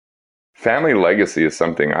Family legacy is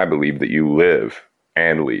something I believe that you live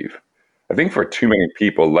and leave. I think for too many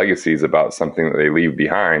people, legacy is about something that they leave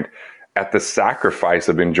behind at the sacrifice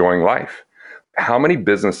of enjoying life. How many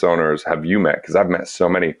business owners have you met? Because I've met so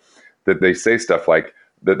many that they say stuff like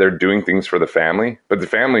that they're doing things for the family, but the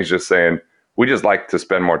family's just saying, we just like to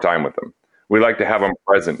spend more time with them. We like to have them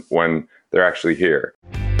present when they're actually here.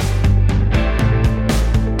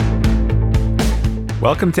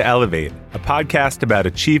 Welcome to Elevate, a podcast about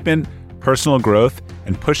achievement, personal growth,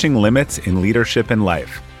 and pushing limits in leadership and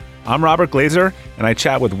life. I'm Robert Glazer, and I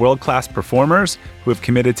chat with world-class performers who have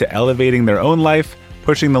committed to elevating their own life,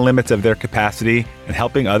 pushing the limits of their capacity, and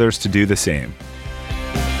helping others to do the same.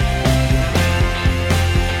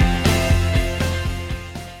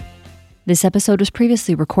 This episode was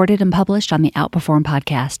previously recorded and published on the Outperform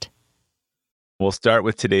podcast. We'll start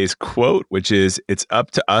with today's quote, which is, "It's up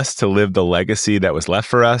to us to live the legacy that was left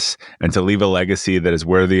for us and to leave a legacy that is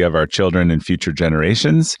worthy of our children and future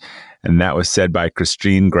generations." And that was said by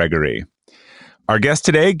Christine Gregory. Our guest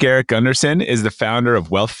today, Garrett Gunderson, is the founder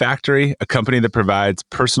of Wealth Factory, a company that provides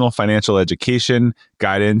personal financial education,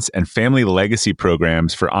 guidance, and family legacy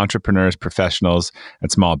programs for entrepreneurs, professionals,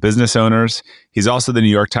 and small business owners. He's also the New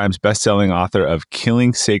York Times bestselling author of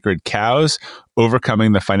Killing Sacred Cows,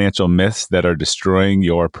 Overcoming the Financial Myths That Are Destroying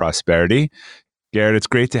Your Prosperity. Garrett, it's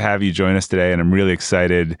great to have you join us today, and I'm really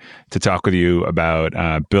excited to talk with you about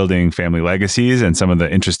building family legacies and some of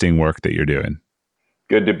the interesting work that you're doing.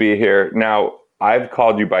 Good to be here. Now, I've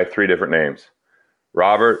called you by three different names,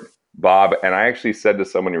 Robert, Bob, and I actually said to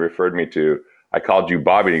someone you referred me to, I called you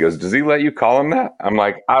Bobby, and he goes, does he let you call him that? I'm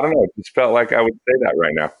like, I don't know. It just felt like I would say that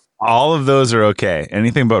right now. All of those are okay.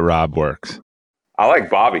 Anything but Rob works. I like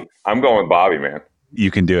Bobby. I'm going with Bobby, man. You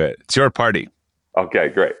can do it. It's your party. Okay,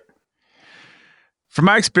 great. From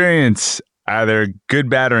my experience, either good,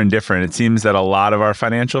 bad, or indifferent, it seems that a lot of our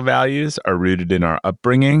financial values are rooted in our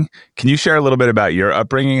upbringing. Can you share a little bit about your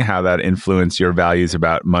upbringing, how that influenced your values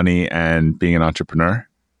about money and being an entrepreneur?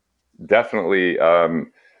 Definitely.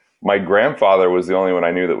 My grandfather was the only one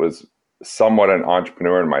I knew that was somewhat an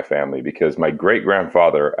entrepreneur in my family, because my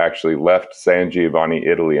great-grandfather actually left San Giovanni,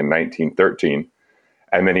 Italy in 1913.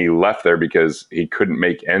 And then he left there because he couldn't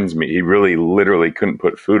make ends meet. He really literally couldn't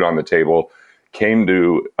put food on the table. Came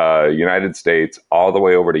to United States all the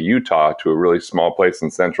way over to Utah, to a really small place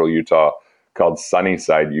in central Utah called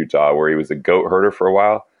Sunnyside, Utah, where he was a goat herder for a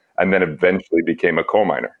while, and then eventually became a coal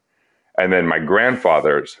miner. And then my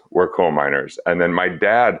grandfathers were coal miners, and then my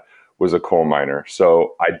dad was a coal miner.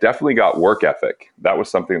 So I definitely got work ethic. That was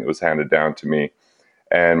something that was handed down to me.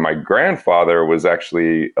 And my grandfather was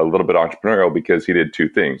actually a little bit entrepreneurial because he did two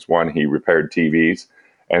things. One, he repaired TVs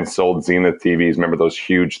and sold Zenith TVs. Remember those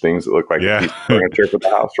huge things that look like a piece of furniture for the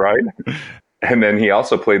house, right? And then he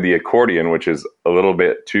also played the accordion, which is a little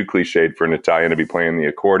bit too cliched for an Italian to be playing the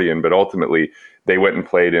accordion. But ultimately, they went and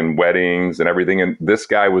played in weddings and everything. And this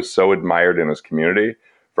guy was so admired in his community,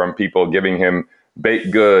 from people giving him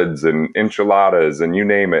baked goods and enchiladas and you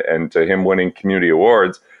name it, and to him winning community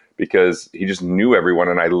awards, because he just knew everyone.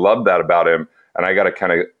 And I loved that about him. And I got to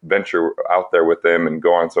kind of venture out there with him and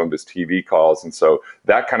go on some of his TV calls. And so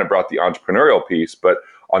that kind of brought the entrepreneurial piece. But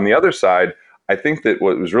on the other side, I think that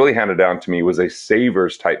what was really handed down to me was a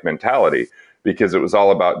savers type mentality, because it was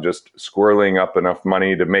all about just squirreling up enough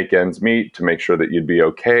money to make ends meet, to make sure that you'd be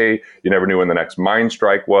okay. You never knew when the next mine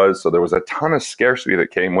strike was. So there was a ton of scarcity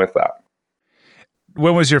that came with that.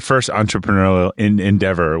 When was your first entrepreneurial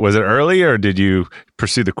endeavor? Was it early, or did you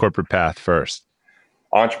pursue the corporate path first?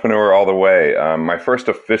 Entrepreneur all the way. My first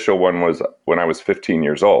official one was when I was 15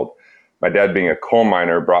 years old. My dad, being a coal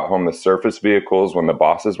miner, brought home the surface vehicles when the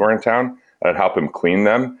bosses were in town, and I'd help him clean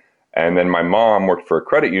them. And then my mom worked for a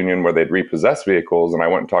credit union where they'd repossess vehicles, and I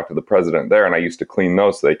went and talked to the president there, and I used to clean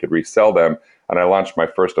those so they could resell them. And I launched my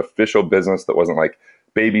first official business that wasn't like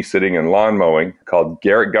babysitting and lawn mowing, called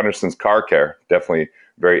Garrett Gunderson's Car Care. Definitely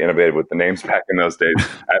very innovative with the names back in those days,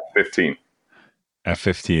 at 15. At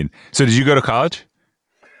 15. So did you go to college?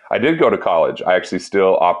 I did go to college. I actually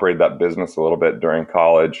still operated that business a little bit during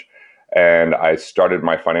college. And I started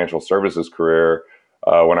my financial services career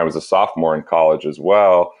when I was a sophomore in college as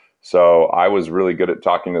well. So I was really good at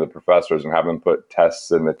talking to the professors and having them put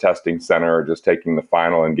tests in the testing center, or just taking the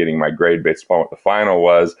final and getting my grade based upon what the final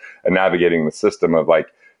was, and navigating the system of like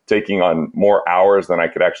taking on more hours than I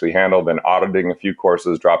could actually handle, then auditing a few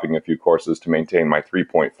courses, dropping a few courses to maintain my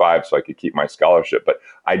 3.5 so I could keep my scholarship. But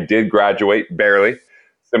I did graduate barely,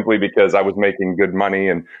 simply because I was making good money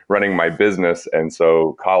and running my business. And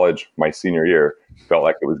so college, my senior year, felt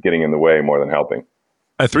like it was getting in the way more than helping.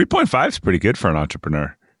 A 3.5 is pretty good for an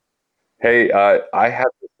entrepreneur. Hey, I had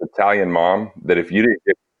this Italian mom that if you didn't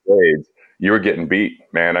get grades, you were getting beat,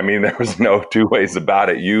 man. I mean, there was no two ways about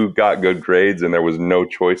it. You got good grades and there was no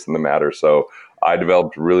choice in the matter. So I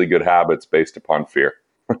developed really good habits based upon fear.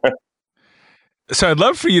 So I'd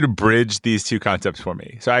love for you to bridge these two concepts for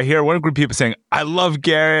me. So I hear one group of people saying, I love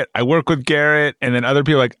Garrett, I work with Garrett, and then other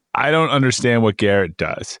people like, I don't understand what Garrett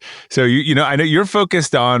does. So you know, I know you're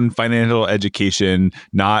focused on financial education,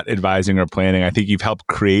 not advising or planning. I think you've helped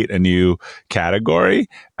create a new category.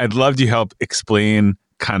 I'd love to help explain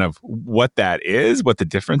kind of what that is, what the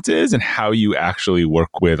difference is, and how you actually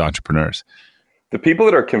work with entrepreneurs. The people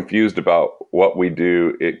that are confused about what we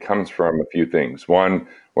do, it comes from a few things. One,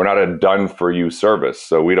 we're not a done for you service.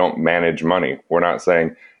 So we don't manage money. We're not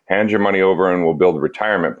saying, hand your money over and we'll build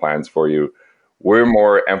retirement plans for you. We're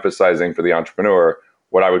more emphasizing for the entrepreneur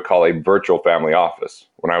what I would call a virtual family office.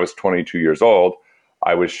 When I was 22 years old,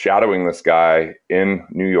 I was shadowing this guy in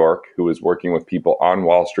New York who was working with people on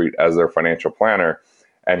Wall Street as their financial planner.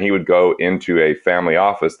 And he would go into a family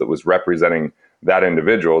office that was representing that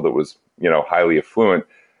individual that was, highly affluent.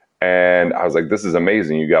 And I was like, this is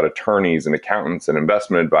amazing. You got attorneys and accountants and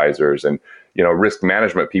investment advisors and, risk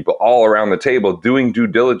management people all around the table doing due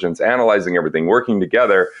diligence, analyzing everything, working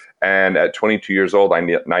together. And at 22 years old, I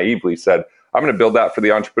naively said, I'm going to build that for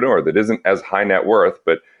the entrepreneur that isn't as high net worth,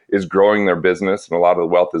 but is growing their business. And a lot of the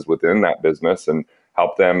wealth is within that business and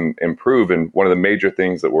help them improve. And one of the major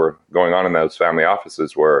things that were going on in those family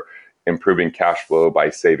offices were improving cash flow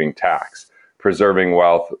by saving tax, preserving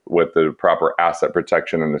wealth with the proper asset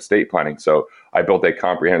protection and estate planning. So I built a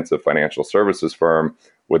comprehensive financial services firm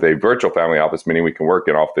with a virtual family office, meaning we can work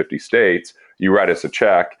in all 50 states. You write us a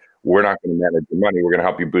check. We're not going to manage your money. We're going to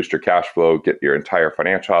help you boost your cash flow, get your entire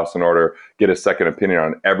financial house in order, get a second opinion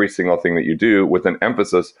on every single thing that you do with an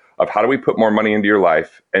emphasis of how do we put more money into your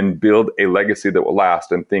life and build a legacy that will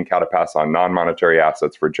last and think how to pass on non-monetary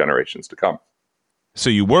assets for generations to come. So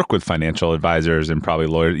you work with financial advisors and probably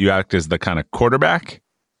lawyers. You act as the kind of quarterback?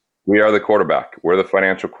 We are the quarterback. We're the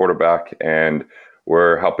financial quarterback, and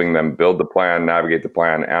we're helping them build the plan, navigate the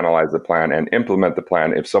plan, analyze the plan, and implement the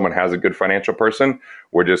plan. If someone has a good financial person,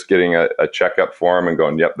 we're just getting a checkup for them and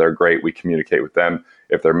going, yep, they're great. We communicate with them.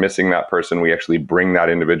 If they're missing that person, we actually bring that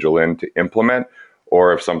individual in to implement.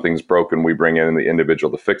 Or if something's broken, we bring in the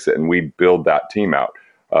individual to fix it, and we build that team out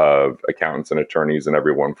of accountants and attorneys and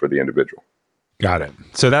everyone for the individual. Got it.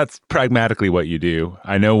 So that's pragmatically what you do.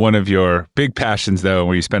 I know one of your big passions, though,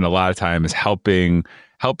 where you spend a lot of time is helping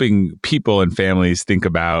people and families think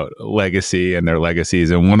about legacy and their legacies.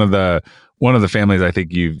 And one of the families I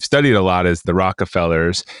think you've studied a lot is the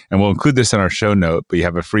Rockefellers. And we'll include this in our show note, but you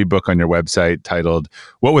have a free book on your website titled,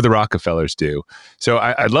 What Would the Rockefellers Do? So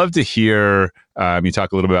I'd love to hear you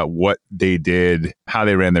talk a little bit about what they did, how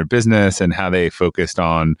they ran their business, and how they focused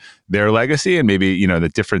on their legacy, and maybe, the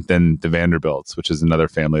different than the Vanderbilts, which is another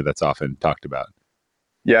family that's often talked about.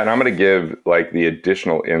 Yeah, and I'm going to give the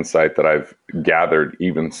additional insight that I've gathered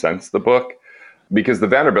even since the book, because the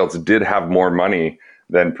Vanderbilts did have more money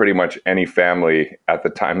than pretty much any family at the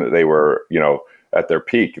time that they were, at their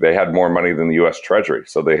peak. They had more money than the U.S. Treasury.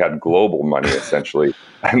 So they had global money, essentially.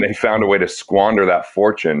 And they found a way to squander that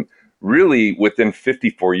fortune. Really, within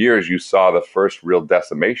 54 years, you saw the first real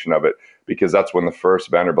decimation of it, because that's when the first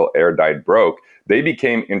Vanderbilt heir died broke. They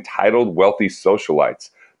became entitled, wealthy socialites.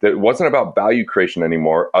 That wasn't about value creation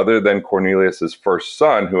anymore, other than Cornelius's first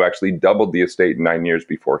son, who actually doubled the estate 9 years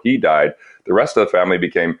before he died. The rest of the family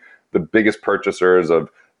became the biggest purchasers of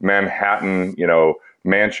Manhattan,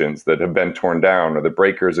 mansions that have been torn down, or the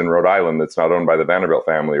Breakers in Rhode Island that's not owned by the Vanderbilt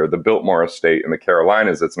family, or the Biltmore estate in the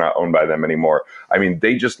Carolinas that's not owned by them anymore. I mean,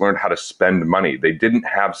 they just learned how to spend money. They didn't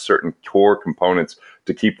have certain core components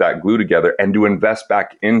to keep that glue together and to invest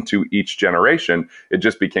back into each generation. It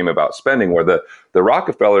just became about spending, where the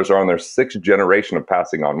Rockefellers are on their sixth generation of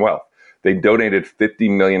passing on wealth. They donated $50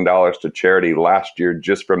 million to charity last year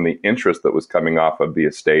just from the interest that was coming off of the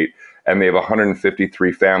estate. And they have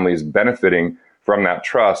 153 families benefiting from that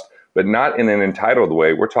trust, but not in an entitled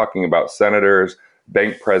way. We're talking about senators,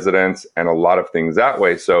 bank presidents, and a lot of things that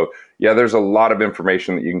way. So yeah, there's a lot of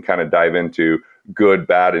information that you can kind of dive into, good,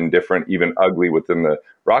 bad, indifferent, even ugly within the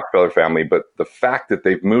Rockefeller family. But the fact that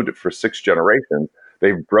they've moved it for 6 generations,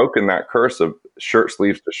 they've broken that curse of shirt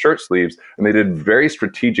sleeves to shirt sleeves, and they did very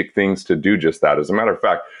strategic things to do just that. As a matter of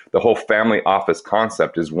fact, the whole family office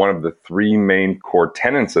concept is one of the 3 main core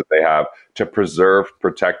tenets that they have to preserve,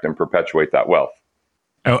 protect, and perpetuate that wealth.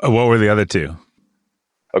 What were the other 2?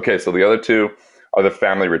 Okay, so the other 2 are the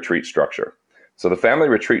family retreat structure. So the family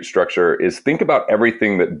retreat structure is, think about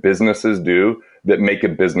everything that businesses do that make a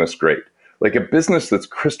business great. Like a business that's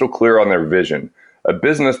crystal clear on their vision, a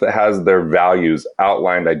business that has their values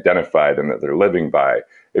outlined, identified, and that they're living by,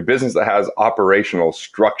 a business that has operational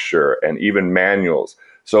structure and even manuals.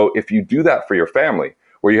 So if you do that for your family,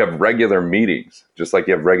 where you have regular meetings, just like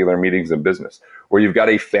you have regular meetings in business, where you've got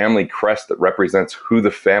a family crest that represents who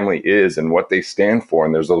the family is and what they stand for,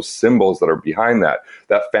 and there's those symbols that are behind that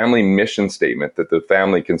family mission statement that the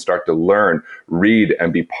family can start to learn, read,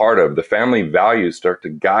 and be part of. The family values start to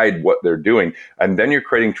guide what they're doing, and then you're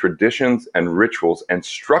creating traditions and rituals and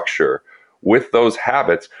structure with those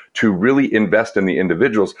habits to really invest in the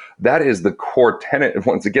individuals. That is the core tenet,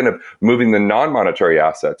 once again, of moving the non-monetary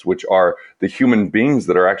assets, which are the human beings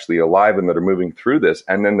that are actually alive and that are moving through this.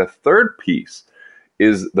 And then the third piece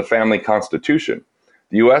is the family constitution.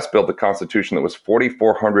 The US built a constitution that was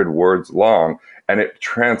 4,400 words long, and it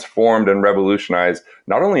transformed and revolutionized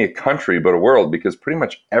not only a country, but a world, because pretty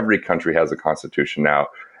much every country has a constitution now.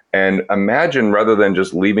 And imagine, rather than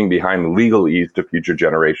just leaving behind legalese to future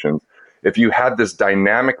generations, if you had this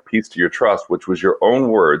dynamic piece to your trust, which was your own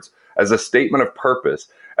words as a statement of purpose,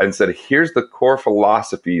 and said, here's the core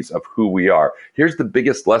philosophies of who we are. Here's the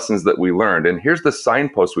biggest lessons that we learned. And here's the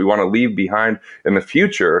signposts we want to leave behind in the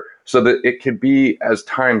future so that it could be, as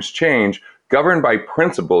times change, governed by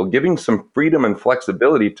principle, giving some freedom and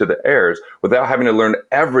flexibility to the heirs without having to learn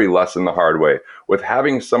every lesson the hard way, with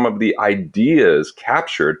having some of the ideas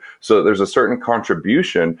captured so that there's a certain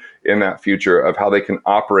contribution in that future of how they can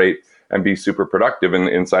operate and be super productive. And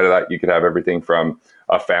inside of that, you could have everything from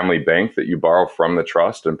a family bank that you borrow from the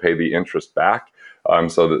trust and pay the interest back.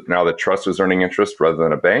 So that now the trust is earning interest rather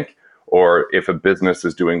than a bank. Or if a business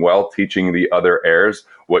is doing well, teaching the other heirs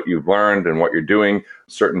what you've learned and what you're doing,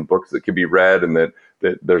 certain books that could be read, and that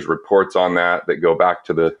there's reports on that go back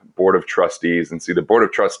to the board of trustees. And see, the board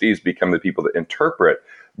of trustees become the people that interpret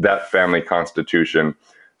that family constitution,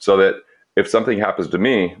 so that if something happens to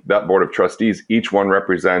me, that board of trustees, each one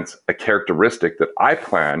represents a characteristic that I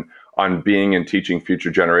plan on being and teaching future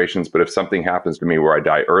generations. But if something happens to me where I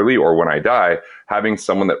die early, or when I die, having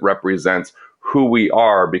someone that represents who we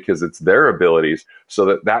are, because it's their abilities,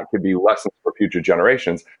 so that could be lessons for future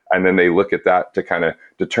generations. And then they look at that to kind of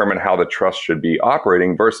determine how the trust should be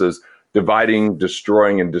operating, versus dividing,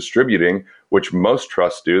 destroying, and distributing, which most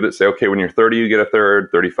trusts do, that say, okay, when you're 30, you get a third,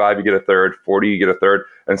 35, you get a third, 40, you get a third.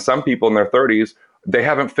 And some people in their 30s, they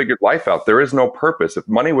haven't figured life out. There is no purpose. If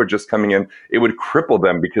money were just coming in, it would cripple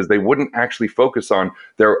them, because they wouldn't actually focus on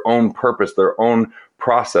their own purpose, their own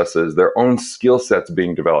processes, their own skill sets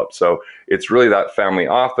being developed. So it's really that family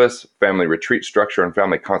office, family retreat structure, and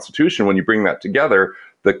family constitution. When you bring that together,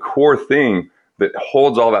 the core thing that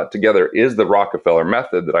holds all that together is the Rockefeller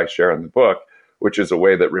method that I share in the book, which is a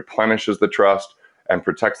way that replenishes the trust and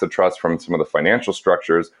protects the trust from some of the financial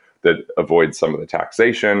structures, that avoids some of the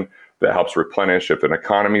taxation, that helps replenish if an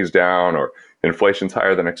economy's down, or inflation's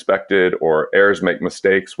higher than expected, or heirs make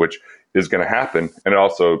mistakes, which is going to happen. And it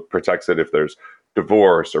also protects it if there's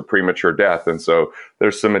divorce or premature death. And so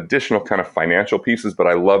there's some additional kind of financial pieces, but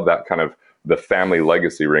I love that kind of the family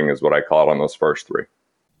legacy ring is what I call it on those first three.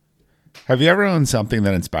 Have you ever owned something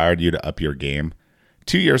that inspired you to up your game?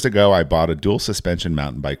 2 years ago, I bought a dual suspension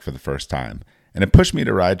mountain bike for the first time, and it pushed me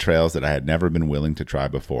to ride trails that I had never been willing to try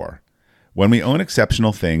before. When we own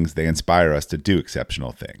exceptional things, they inspire us to do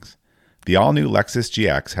exceptional things. The all-new Lexus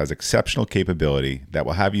GX has exceptional capability that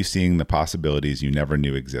will have you seeing the possibilities you never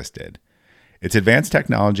knew existed. Its advanced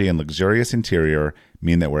technology and luxurious interior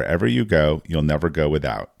mean that wherever you go, you'll never go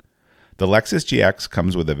without. The Lexus GX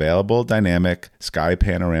comes with available dynamic sky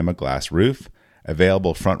panorama glass roof,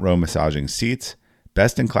 available front row massaging seats,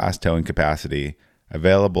 best-in-class towing capacity,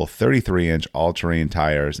 available 33-inch all-terrain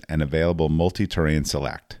tires, and available multi-terrain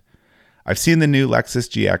select. I've seen the new Lexus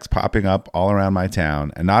GX popping up all around my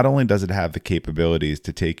town, and not only does it have the capabilities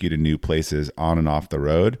to take you to new places on and off the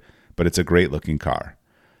road, but it's a great-looking car.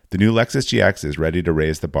 The new Lexus GX is ready to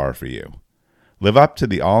raise the bar for you. Live up to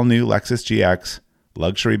the all-new Lexus GX,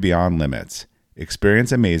 luxury beyond limits.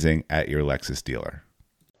 Experience amazing at your Lexus dealer.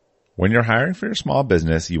 When you're hiring for your small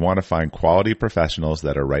business, you want to find quality professionals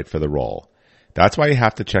that are right for the role. That's why you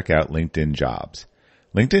have to check out LinkedIn Jobs.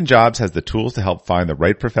 LinkedIn Jobs has the tools to help find the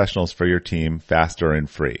right professionals for your team faster and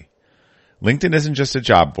free. LinkedIn isn't just a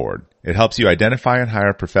job board. It helps you identify and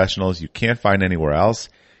hire professionals you can't find anywhere else,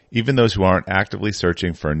 even those who aren't actively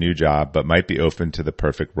searching for a new job but might be open to the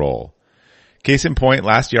perfect role. Case in point,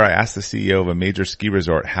 last year I asked the CEO of a major ski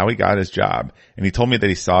resort how he got his job, and he told me that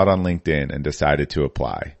he saw it on LinkedIn and decided to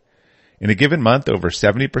apply. In a given month, over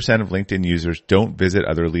 70% of LinkedIn users don't visit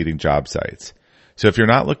other leading job sites. So if you're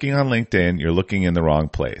not looking on LinkedIn, you're looking in the wrong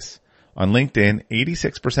place. On LinkedIn,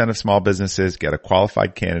 86% of small businesses get a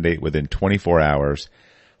qualified candidate within 24 hours.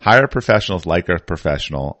 Hire professionals like a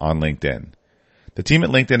professional on LinkedIn. The team at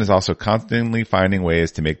LinkedIn is also constantly finding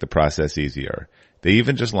ways to make the process easier. They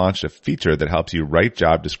even just launched a feature that helps you write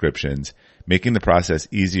job descriptions, making the process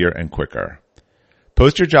easier and quicker.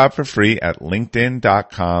 Post your job for free at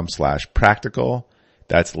linkedin.com/practical.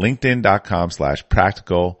 That's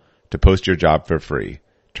linkedin.com/practical to post your job for free.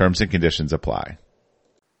 Terms and conditions apply.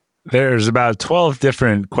 There's about 12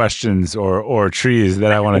 different questions or trees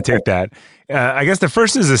that I want to take that. I guess the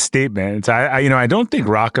first is a statement. I don't think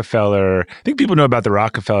Rockefeller, I think people know about the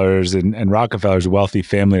Rockefellers and Rockefeller's wealthy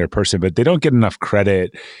family or person, but they don't get enough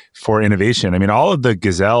credit for innovation. I mean, all of the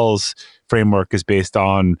Gazelle's framework is based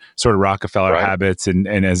on sort of Rockefeller habits. And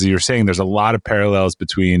as you're saying, there's a lot of parallels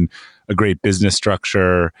between a great business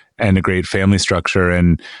structure and a great family structure.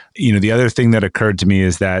 And, the other thing that occurred to me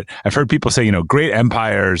is that I've heard people say, great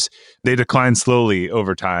empires, they decline slowly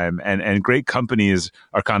over time, and great companies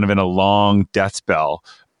are kind of in a long death spell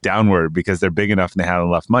downward because they're big enough and they have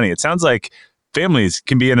enough money. It sounds like families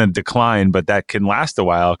can be in a decline, but that can last a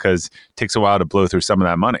while because it takes a while to blow through some of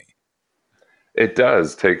that money. It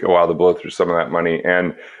does take a while to blow through some of that money.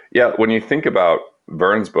 And yeah, when you think about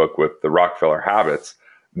Vern's book with the Rockefeller habits,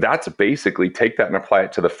 that's basically take that and apply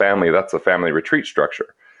it to the family. That's the family retreat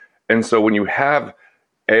structure. And so when you have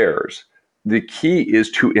heirs, the key is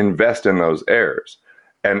to invest in those heirs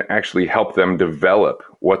and actually help them develop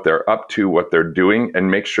what they're up to, what they're doing, and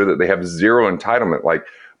make sure that they have zero entitlement. Like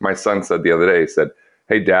my son said the other day, he said,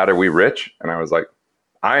 "Hey, Dad, are we rich?" And I was like,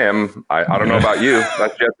 I am. I don't know about you.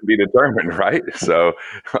 That's yet to be determined, right? So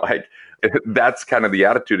that's kind of the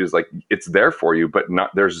attitude, is like, it's there for you, but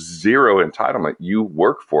there's zero entitlement. You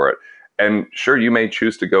work for it. And sure, you may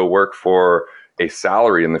choose to go work for a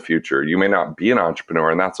salary in the future. You may not be an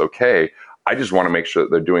entrepreneur, and that's okay. I just want to make sure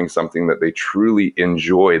that they're doing something that they truly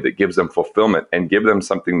enjoy, that gives them fulfillment, and give them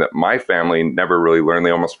something that my family never really learned.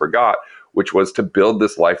 They almost forgot, which was to build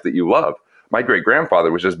this life that you love. My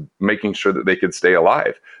great-grandfather was just making sure that they could stay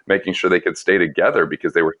alive, making sure they could stay together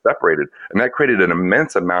because they were separated. And that created an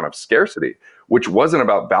immense amount of scarcity, which wasn't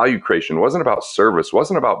about value creation, wasn't about service,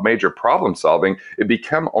 wasn't about major problem solving. It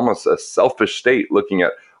became almost a selfish state looking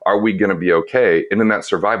at, are we going to be okay? And in that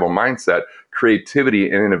survival mindset, creativity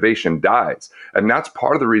and innovation dies. And that's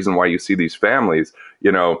part of the reason why you see these families,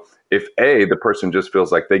 if A, the person just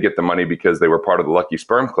feels like they get the money because they were part of the Lucky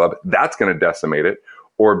Sperm Club, that's going to decimate it.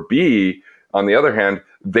 Or B, on the other hand,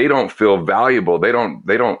 they don't feel valuable. They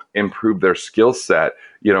don't improve their skill set,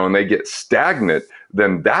 and they get stagnant,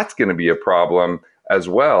 then that's going to be a problem as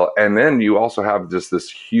well. And then you also have just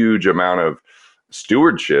this huge amount of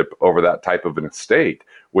stewardship over that type of an estate,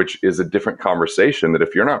 which is a different conversation that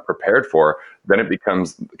if you're not prepared for, then it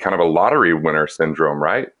becomes kind of a lottery winner syndrome,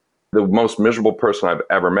 right? The most miserable person I've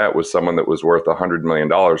ever met was someone that was worth $100 million,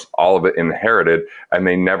 all of it inherited, and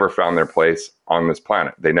they never found their place on this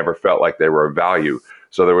planet. They never felt like they were of value.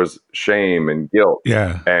 So there was shame and guilt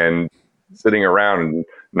and sitting around and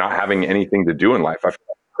not having anything to do in life. I feel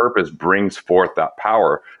like purpose brings forth that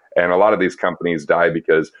power. And a lot of these companies die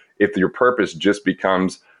because if your purpose just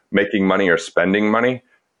becomes making money or spending money,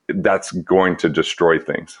 that's going to destroy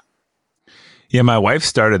things. Yeah, my wife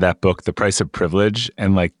started that book, The Price of Privilege,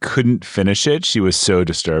 and couldn't finish it. She was so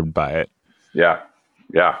disturbed by it. Yeah.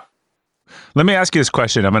 Let me ask you this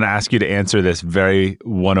question. I'm going to ask you to answer this very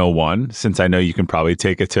 101, since I know you can probably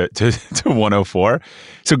take it to 104.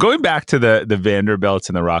 So going back to the Vanderbilts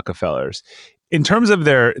and the Rockefellers, in terms of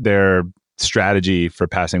their strategy for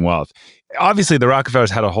passing wealth, obviously the Rockefellers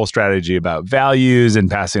had a whole strategy about values and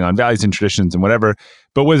passing on values and traditions and whatever.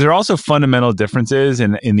 But was there also fundamental differences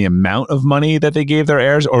in the amount of money that they gave their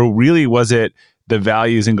heirs? Or really was it the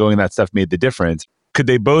values and going that stuff made the difference? Could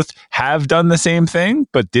they both have done the same thing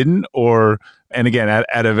but didn't? And again,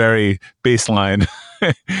 at a very baseline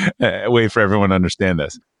way for everyone to understand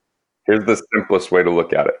this. Here's the simplest way to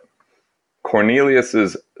look at it.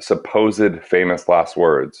 Cornelius's supposed famous last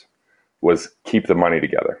words was, keep the money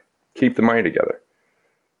together. Keep the money together.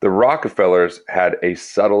 The Rockefellers had a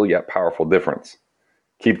subtle yet powerful difference.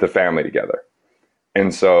 Keep the family together.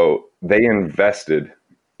 And so they invested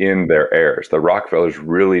in their heirs. The Rockefellers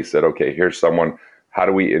really said, okay, here's someone, how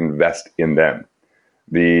do we invest in them?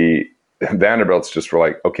 The Vanderbilts just were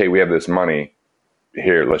like, okay, we have this money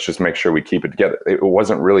here, let's just make sure we keep it together. It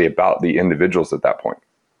wasn't really about the individuals at that point.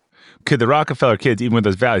 Could the Rockefeller kids, even with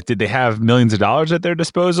those values, did they have millions of dollars at their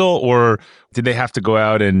disposal, or did they have to go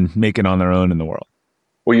out and make it on their own in the world?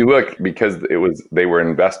 Well, you look, because they were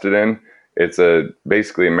invested in, it's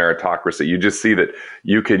basically a meritocracy. You just see that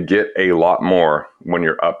you could get a lot more when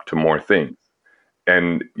you're up to more things.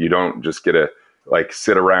 And you don't just get to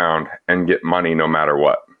sit around and get money no matter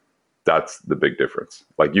what. That's the big difference.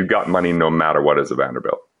 You got money no matter what as a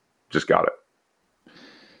Vanderbilt. Just got it.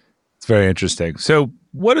 It's very interesting. So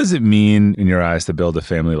what does it mean in your eyes to build a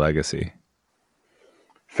family legacy?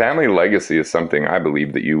 Family legacy is something I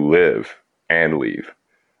believe that you live and leave.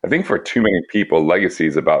 I think for too many people, legacy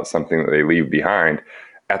is about something that they leave behind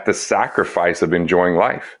at the sacrifice of enjoying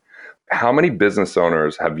life. How many business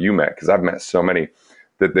owners have you met? Because I've met so many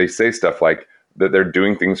that they say stuff like that they're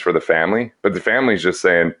doing things for the family, but the family's just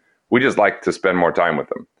saying, we just like to spend more time with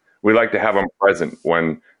them. We like to have them present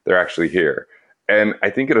when they're actually here. And I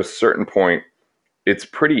think at a certain point, it's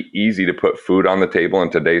pretty easy to put food on the table in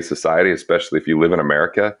today's society, especially if you live in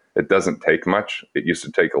America. It doesn't take much. It used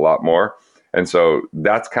to take a lot more. And so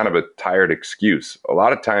that's kind of a tired excuse. A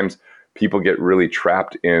lot of times people get really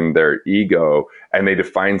trapped in their ego and they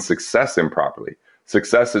define success improperly.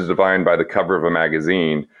 Success is defined by the cover of a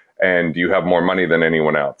magazine and you have more money than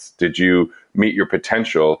anyone else. Did you meet your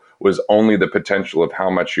potential? Was only the potential of how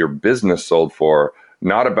much your business sold for,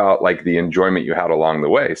 not about like the enjoyment you had along the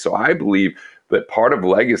way. So I believe that part of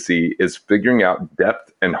legacy is figuring out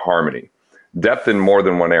depth and harmony, depth in more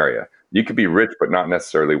than one area. You could be rich, but not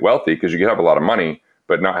necessarily wealthy because you could have a lot of money,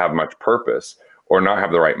 but not have much purpose or not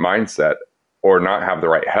have the right mindset or not have the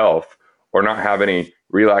right health or not have any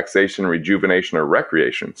relaxation, rejuvenation, or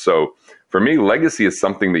recreation. So for me, legacy is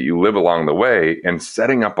something that you live along the way and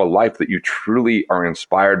setting up a life that you truly are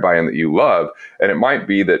inspired by and that you love. And it might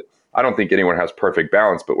be that I don't think anyone has perfect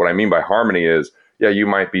balance, but what I mean by harmony is, yeah, you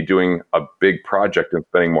might be doing a big project and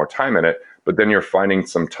spending more time in it, but then you're finding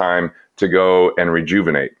some time to go and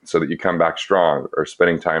rejuvenate so that you come back strong, or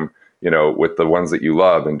spending time, with the ones that you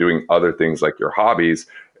love and doing other things like your hobbies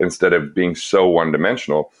instead of being so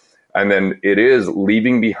one-dimensional. And then it is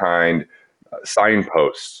leaving behind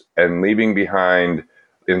signposts and leaving behind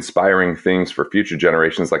inspiring things for future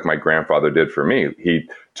generations like my grandfather did for me. He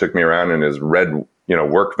took me around in his red,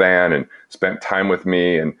 work van and spent time with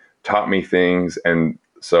me and taught me things. And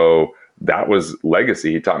so that was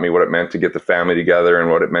legacy. He taught me what it meant to get the family together and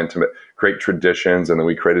what it meant to create traditions. And then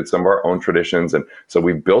we created some of our own traditions. And so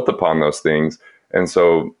we built upon those things. And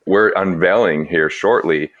so we're unveiling here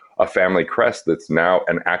shortly a family crest that's now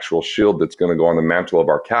an actual shield that's going to go on the mantle of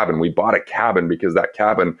our cabin. We bought a cabin because that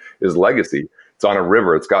cabin is legacy. It's on a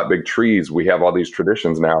river. It's got big trees. We have all these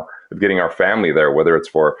traditions now of getting our family there, whether it's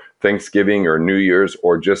for Thanksgiving or New Year's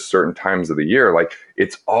or just certain times of the year. Like,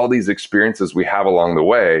 it's all these experiences we have along the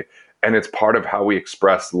way. And it's part of how we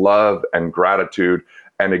express love and gratitude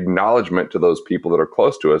and acknowledgement to those people that are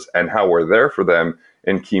close to us and how we're there for them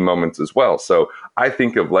in key moments as well. So I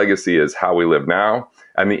think of legacy as how we live now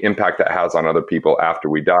and the impact that has on other people after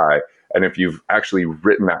we die. And if you've actually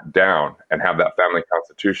written that down and have that family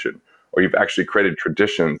constitution, or you've actually created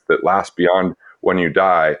traditions that last beyond when you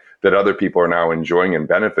die that other people are now enjoying and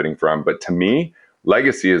benefiting from. But to me,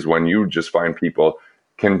 legacy is when you just find people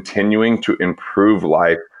continuing to improve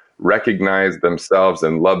life, recognize themselves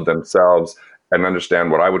and love themselves, and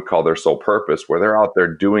understand what I would call their soul purpose, where they're out there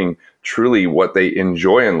doing truly what they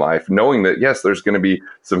enjoy in life, knowing that, yes, there's going to be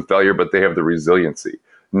some failure, but they have the resiliency,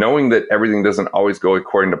 knowing that everything doesn't always go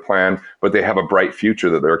according to plan, but they have a bright future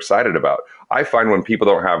that they're excited about. I find when people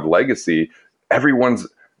don't have legacy, everyone's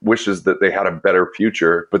wishes that they had a better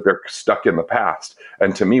future, but they're stuck in the past.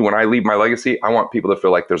 And to me, when I leave my legacy, I want people to feel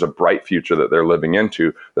like there's a bright future that they're living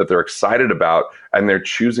into, that they're excited about, and they're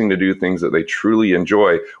choosing to do things that they truly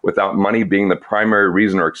enjoy without money being the primary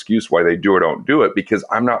reason or excuse why they do or don't do it, because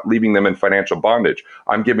I'm not leaving them in financial bondage.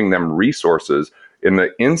 I'm giving them resources in the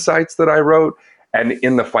insights that I wrote and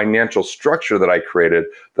in the financial structure that I created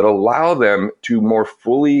that allow them to more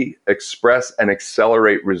fully express and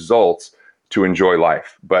accelerate results to enjoy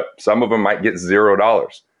life. But some of them might get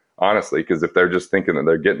 $0, honestly, because if they're just thinking that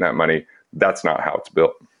they're getting that money, that's not how it's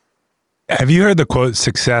built. Have you heard the quote,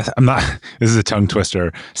 success? This is a tongue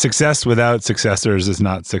twister. Success without successors is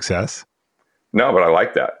not success. No, but I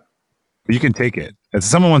like that. You can take it. As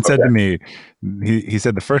someone once said to me, he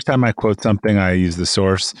said, the first time I quote something, I use the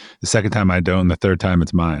source. The second time I don't. And the third time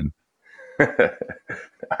it's mine.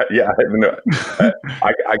 Yeah,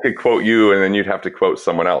 I could quote you and then you'd have to quote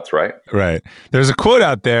someone else, right? Right. There's a quote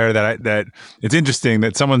out there that it's interesting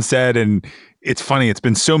that someone said, and it's funny, it's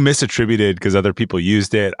been so misattributed because other people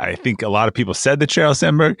used it. I think a lot of people said that Sheryl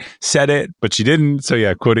Sandberg said it, but she didn't. So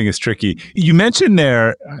yeah, quoting is tricky. You mentioned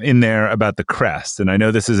in there about the crest, and I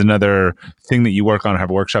know this is another thing that you work on or have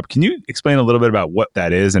a workshop. Can you explain a little bit about what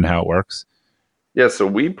that is and how it works? Yeah, so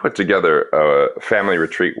we put together a family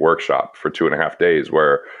retreat workshop for 2.5 days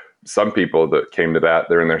where some people that came to that,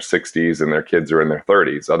 they're in their 60s and their kids are in their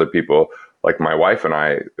 30s. Other people, like my wife and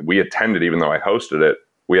I, we attended even though I hosted it.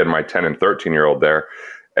 We had my 10 and 13-year-old there.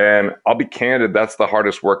 And I'll be candid, that's the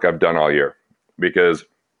hardest work I've done all year because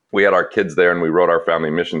we had our kids there and we wrote our family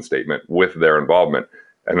mission statement with their involvement.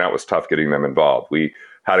 And that was tough getting them involved. We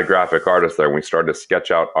had a graphic artist there and we started to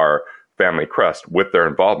sketch out our family crest with their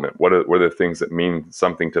involvement. What are the things that mean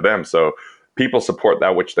something to them? So people support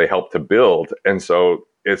that which they help to build. And so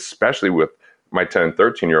especially with my 10 and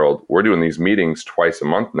 13-year-old, we're doing these meetings twice a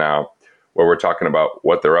month now where we're talking about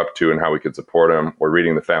what they're up to and how we could support them. We're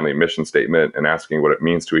reading the family mission statement and asking what it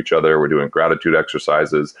means to each other. We're doing gratitude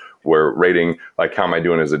exercises. We're rating, like, how am I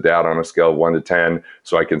doing as a dad on a scale of 1 to 10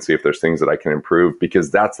 so I can see if there's things that I can improve, because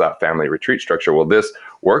that's that family retreat structure. Well, this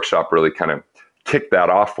workshop really kind of kicked that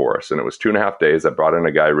off for us. And it was 2.5 days. I brought in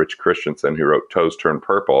a guy, Rich Christensen, who wrote Toes Turn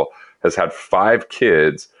Purple, has had 5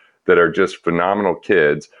 kids that are just phenomenal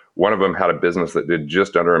kids. One of them had a business that did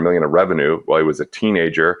just under $1 million of revenue while he was a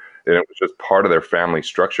teenager. And it was just part of their family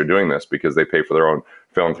structure doing this because they pay for their own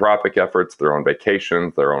philanthropic efforts, their own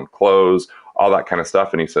vacations, their own clothes, all that kind of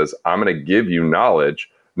stuff. And he says, I'm going to give you knowledge,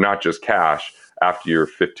 not just cash, after you're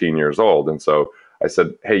 15 years old. And so I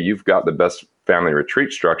said, hey, you've got the best family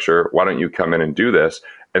retreat structure. Why don't you come in and do this?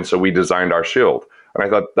 And so we designed our shield. And I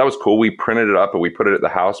thought that was cool. We printed it up and we put it at the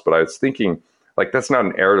house. But I was thinking, like, that's not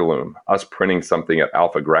an heirloom, us printing something at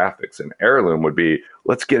Alpha Graphics. An heirloom would be,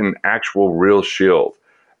 let's get an actual real shield.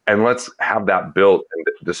 And let's have that built and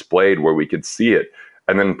displayed where we could see it.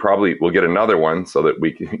 And then probably we'll get another one so that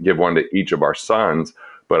we can give one to each of our sons.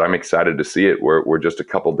 But I'm excited to see it. We're just a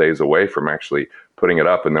couple days away from actually putting it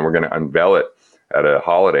up. And then we're going to unveil it at a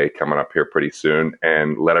holiday coming up here pretty soon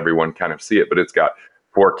and let everyone kind of see it. But it's got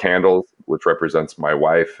 4 candles, which represents my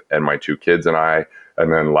wife and my 2 kids and I,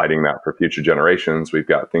 and then lighting that for future generations. We've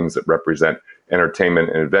got things that represent entertainment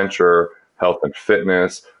and adventure, health and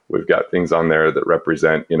fitness. We've got things on there that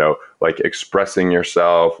represent, like expressing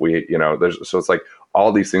yourself. So it's like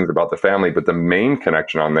all these things about the family, but the main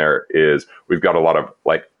connection on there is we've got a lot of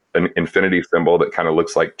like an infinity symbol that kind of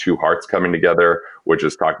looks like 2 hearts coming together, which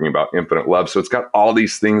is talking about infinite love. So it's got all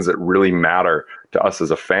these things that really matter to us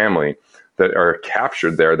as a family that are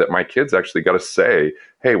captured there that my kids actually got to say,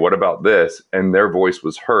 hey, what about this? And their voice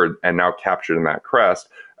was heard and now captured in that crest.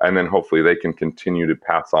 And then hopefully they can continue to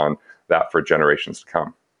pass on that for generations to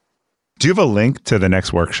come. Do you have a link to the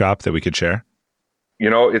next workshop that we could share?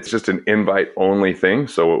 It's just an invite-only thing.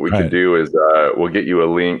 So what we could do is we'll get you a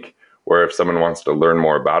link where if someone wants to learn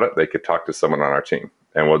more about it, they could talk to someone on our team.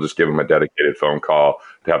 And we'll just give them a dedicated phone call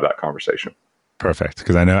to have that conversation. Perfect.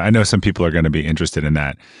 Because I know some people are going to be interested in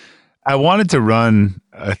that. I wanted to run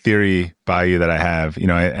a theory by you that I have,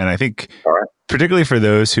 and I think particularly for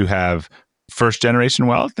those who have first generation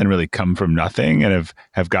wealth and really come from nothing and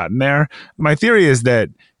have gotten there. My theory is that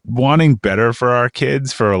wanting better for our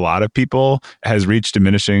kids for a lot of people has reached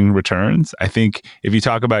diminishing returns. I think if you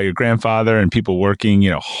talk about your grandfather and people working,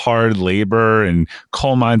 hard labor and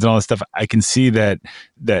coal mines and all this stuff, I can see that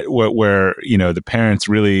where the parents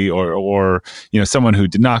really or someone who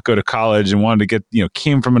did not go to college and wanted to get,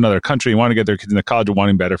 came from another country and wanted to get their kids into college and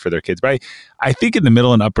wanting better for their kids. But I think in the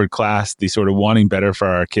middle and upper class, the sort of wanting better for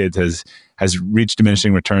our kids has reached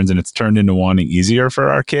diminishing returns, and it's turned into wanting easier for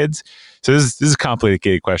our kids. So this is a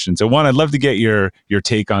complicated question. So 1, I'd love to get your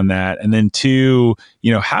take on that. And then 2,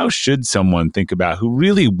 how should someone think about who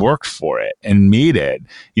really worked for it and made it,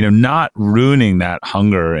 not ruining that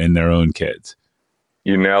hunger in their own kids?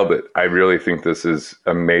 You nailed it. I really think this is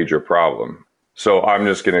a major problem. So I'm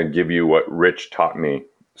just going to give you what Rich taught me.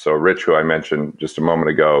 So Rich, who I mentioned just a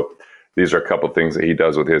moment ago, these are a couple of things that he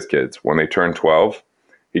does with his kids. When they turn 12,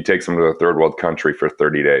 he takes them to a third world country for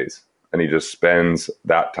 30 days. And he just spends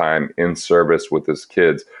that time in service with his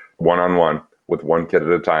kids, one-on-one, with one kid at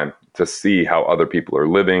a time, to see how other people are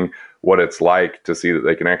living, what it's like to see that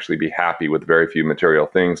they can actually be happy with very few material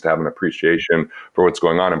things, to have an appreciation for what's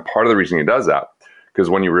going on. And part of the reason he does that, because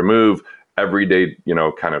when you remove everyday,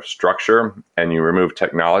 kind of structure and you remove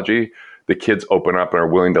technology, the kids open up and are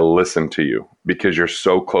willing to listen to you because you're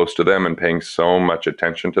so close to them and paying so much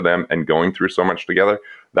attention to them and going through so much together.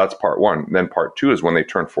 That's part 1. Then part 2 is when they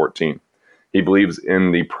turn 14. He believes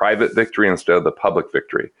in the private victory instead of the public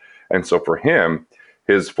victory. And so for him,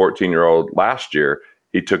 his 14-year-old last year,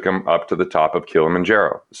 he took him up to the top of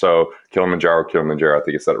Kilimanjaro. So Kilimanjaro, I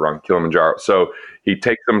think I said it wrong, Kilimanjaro. So he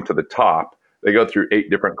takes them to the top. They go through 8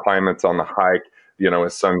 different climates on the hike.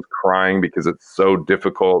 His son's crying because it's so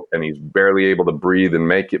difficult and he's barely able to breathe and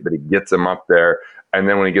make it, but he gets him up there. And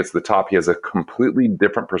then when he gets to the top, he has a completely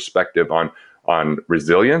different perspective on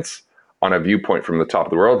resilience, on a viewpoint from the top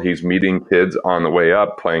of the world. He's meeting kids on the way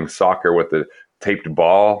up, playing soccer with the taped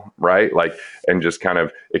ball, right? And just kind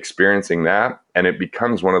of experiencing that. And it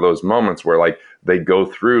becomes one of those moments where they go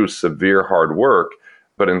through severe hard work,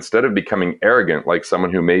 But instead of becoming arrogant, like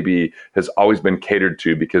someone who maybe has always been catered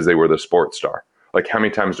to because they were the sports star. Like how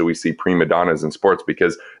many times do we see prima donnas in sports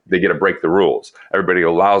because they get to break the rules? Everybody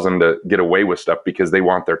allows them to get away with stuff because they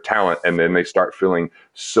want their talent. And then they start feeling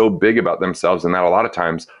so big about themselves. And that a lot of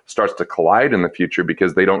times starts to collide in the future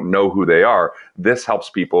because they don't know who they are. This helps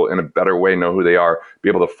people in a better way know who they are, be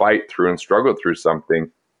able to fight through and struggle through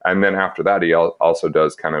something. And then after that, he also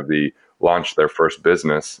does kind of the launch their first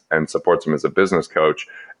business and supports them as a business coach,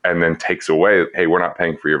 and then takes away, hey, we're not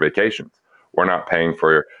paying for your vacations. We're not paying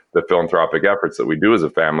for the philanthropic efforts that we do as a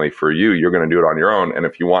family for you. You're going to do it on your own. And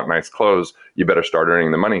if you want nice clothes, you better start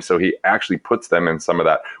earning the money. So he actually puts them in some of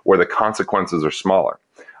that where the consequences are smaller.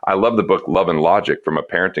 I love the book Love and Logic from a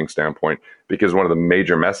parenting standpoint, because one of the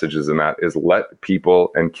major messages in that is let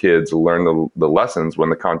people and kids learn the lessons when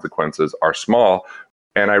the consequences are small.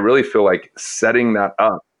 And I really feel like setting that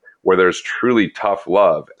up where there's truly tough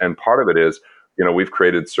love. And part of it is, we've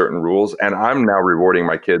created certain rules, and I'm now rewarding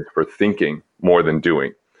my kids for thinking more than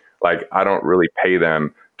doing. Like, I don't really pay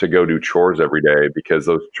them to go do chores every day, because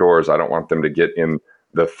those chores, I don't want them to get in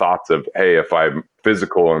the thoughts of, hey, if I'm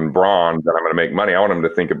physical and brawn, then I'm going to make money. I want them to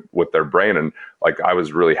think with their brain. And like, I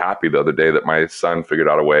was really happy the other day that my son figured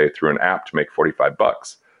out a way through an app to make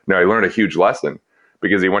 $45. Now, he learned a huge lesson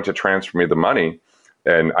because he went to transfer me the money,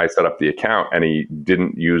 and I set up the account, and he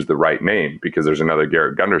didn't use the right name because there's another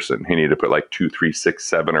Garrett Gunderson. He needed to put like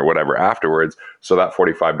 2367 or whatever afterwards. So that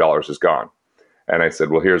 $45 is gone. And I said,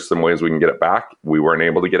 well, here's some ways we can get it back. We weren't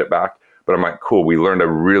able to get it back, but I'm like, cool. We learned a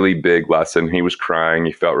really big lesson. He was crying.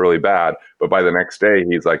 He felt really bad. But by the next day,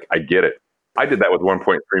 he's like, I get it. I did that with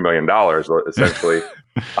 $1.3 million, essentially.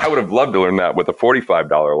 I would have loved to learn that with a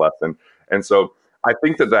 $45 lesson. And so I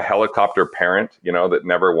think that the helicopter parent, that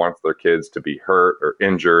never wants their kids to be hurt or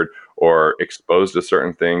injured or exposed to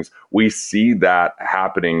certain things, we see that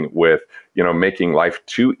happening with, making life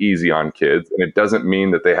too easy on kids. And it doesn't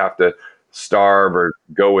mean that they have to starve or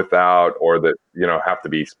go without, or that, have to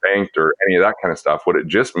be spanked or any of that kind of stuff. What it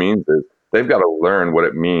just means is they've got to learn what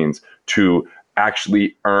it means to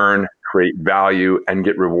actually earn, create value, and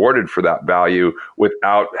get rewarded for that value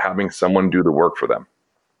without having someone do the work for them.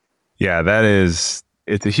 Yeah,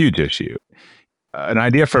 it's a huge issue. An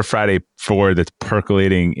idea for Friday 4 that's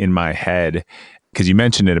percolating in my head, because you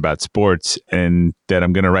mentioned it about sports, and that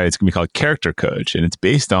I'm going to write, it's going to be called Character Coach. And it's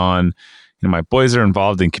based on, my boys are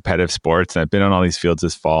involved in competitive sports, and I've been on all these fields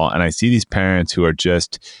this fall, and I see these parents who are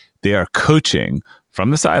they are coaching from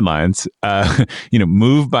the sidelines,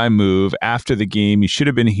 move by move after the game. You should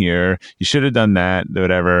have been here. You should have done that,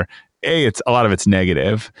 whatever. A lot of it's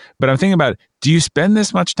negative, but I'm thinking about, do you spend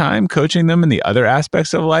this much time coaching them in the other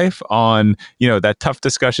aspects of life on, that tough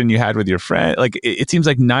discussion you had with your friend? Like, it seems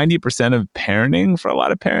like 90% of parenting for a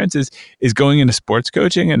lot of parents is going into sports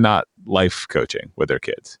coaching and not life coaching with their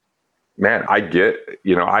kids. Man, I get,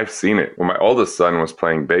 I've seen it. When my oldest son was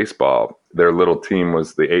playing baseball, their little team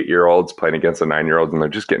was the 8-year-olds playing against the 9-year-olds, and they're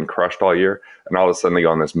just getting crushed all year. And all of a sudden they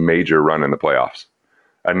go on this major run in the playoffs.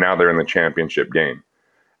 And now they're in the championship game.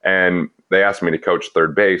 And they asked me to coach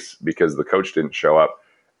third base because the coach didn't show up.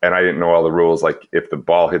 And I didn't know all the rules. Like, if the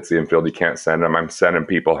ball hits the infield, you can't send them. I'm sending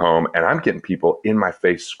people home, and I'm getting people in my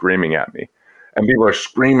face screaming at me. And people are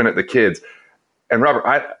screaming at the kids. And Robert,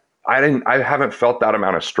 I haven't felt that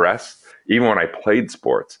amount of stress even when I played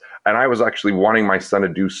sports. And I was actually wanting my son to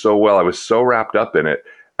do so well. I was so wrapped up in it.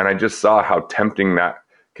 And I just saw how tempting that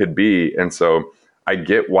could be. And so I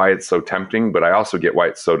get why it's so tempting, but I also get why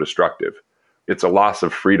it's so destructive. It's a loss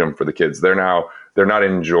of freedom for the kids. They're not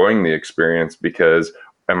enjoying the experience because,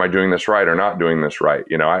 am I doing this right or not doing this right?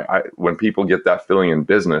 When people get that feeling in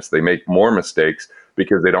business, they make more mistakes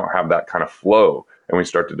because they don't have that kind of flow, and we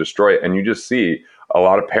start to destroy it. And you just see a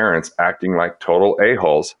lot of parents acting like total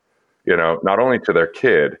a-holes, not only to their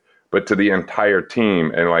kid, but to the entire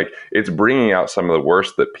team. And like, it's bringing out some of the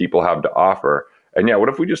worst that people have to offer. And yeah, what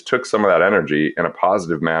if we just took some of that energy in a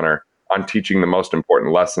positive manner on teaching the most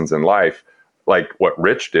important lessons in life, like what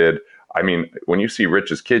Rich did? I mean, when you see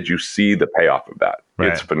Rich's kids, you see the payoff of that. Right.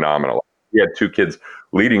 It's phenomenal. He had 2 kids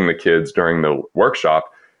leading the kids during the workshop,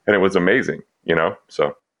 and it was amazing,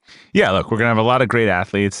 so. Yeah, look, we're going to have a lot of great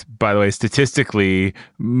athletes. By the way, statistically,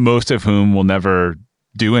 most of whom will never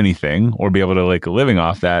do anything or be able to make a living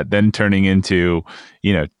off that, then turning into,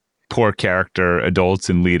 poor character adults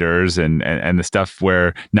and leaders and the stuff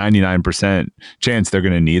where 99% chance they're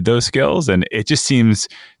going to need those skills. And it just seems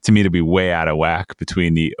to me to be way out of whack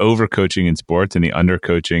between the overcoaching in sports and the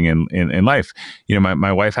undercoaching in life. You know,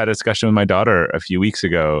 my wife had a discussion with my daughter a few weeks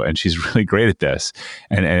ago, and she's really great at this.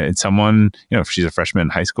 And someone, you know, she's a freshman in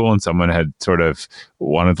high school, and someone had sort of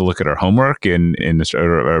wanted to look at her homework in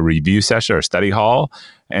a review session or study hall.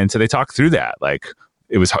 And so they talked through that. Like,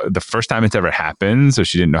 it was the first time it's ever happened, so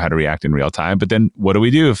she didn't know how to react in real time. But then what do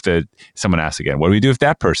we do if someone asks again? What do we do if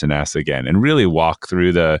that person asks again? And really walk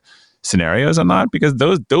through the scenarios on that, because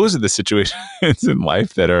those are the situations in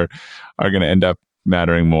life that are going to end up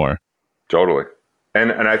mattering more. Totally.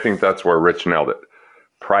 And I think that's where Rich nailed it.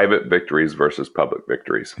 Private victories versus public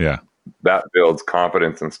victories. Yeah. That builds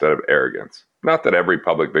confidence instead of arrogance. Not that every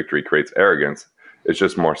public victory creates arrogance. It's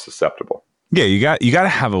just more susceptible. Yeah, you got to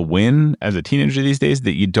have a win as a teenager these days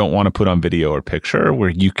that you don't want to put on video or picture, where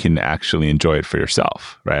you can actually enjoy it for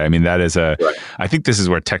yourself, right? I mean, that is right. I think this is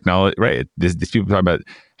where technology, right? These people talk about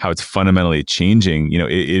how it's fundamentally changing. You know,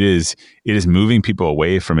 it is moving people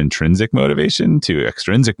away from intrinsic motivation to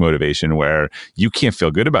extrinsic motivation, where you can't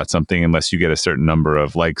feel good about something unless you get a certain number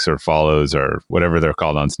of likes or follows or whatever they're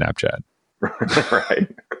called on Snapchat.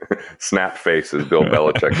 Right. Snap face, as Bill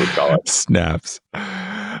Belichick would call it. Snaps. All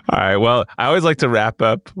right. Well, I always like to wrap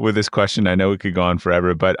up with this question. I know we could go on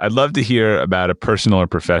forever, but I'd love to hear about a personal or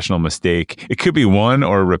professional mistake. It could be one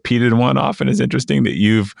or a repeated one, often is interesting, that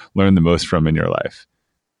you've learned the most from in your life.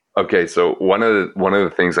 Okay. So one of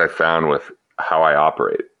the things I found with how I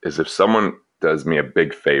operate is if someone does me a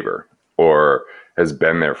big favor or has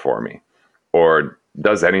been there for me or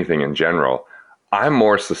does anything in general, I'm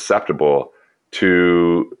more susceptible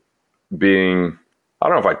to being, I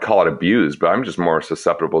don't know if I'd call it abused, but I'm just more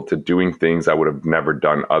susceptible to doing things I would have never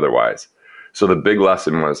done otherwise. So the big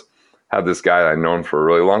lesson was, had this guy I'd known for a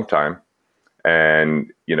really long time.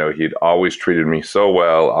 And, you know, he'd always treated me so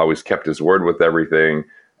well, always kept his word with everything.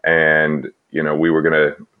 And, you know, we were going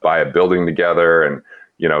to buy a building together, and,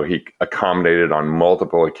 you know, he accommodated on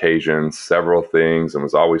multiple occasions, several things, and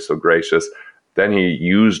was always so gracious. Then he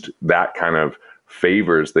used that kind of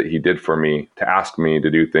favors that he did for me to ask me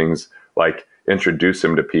to do things like introduce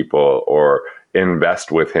him to people or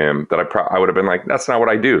invest with him that I would have been like, that's not what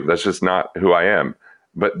I do. That's just not who I am.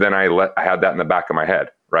 But then I had that in the back of my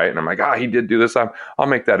head, right? And I'm like, he did do this. I'll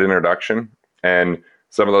make that introduction. And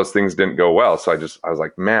some of those things didn't go well. So I was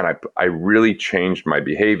like, man, I really changed my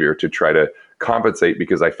behavior to try to compensate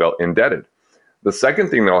because I felt indebted. The second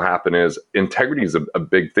thing that'll happen is integrity is a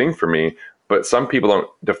big thing for me, but some people don't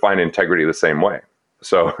define integrity the same way.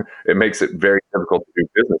 So it makes it very difficult to do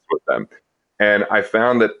business with them. And I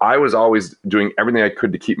found that I was always doing everything I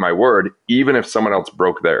could to keep my word, even if someone else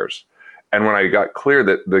broke theirs. And when I got clear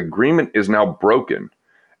that the agreement is now broken,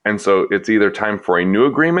 and so it's either time for a new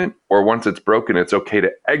agreement, or once it's broken, it's okay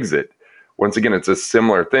to exit. Once again, it's a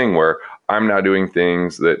similar thing where I'm now doing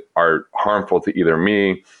things that are harmful to either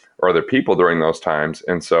me or other people during those times.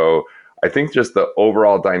 And so I think just the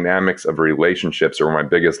overall dynamics of relationships are where my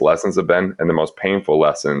biggest lessons have been, and the most painful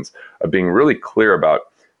lessons of being really clear about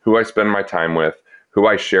who I spend my time with, who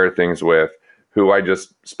I share things with, who I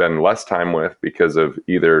just spend less time with because of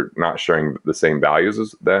either not sharing the same values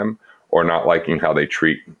as them or not liking how they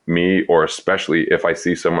treat me, or especially if I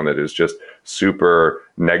see someone that is just super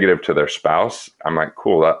negative to their spouse, I'm like,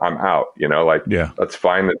 cool, I'm out, you know, like, yeah, that's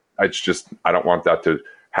fine. It's just, I don't want that to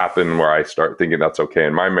happen where I start thinking that's okay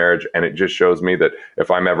in my marriage. And it just shows me that if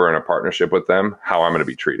I'm ever in a partnership with them, how I'm going to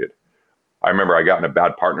be treated. I remember I got in a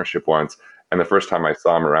bad partnership once, and the first time I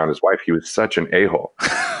saw him around his wife, he was such an a-hole.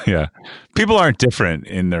 Yeah. People aren't different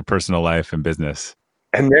in their personal life and business.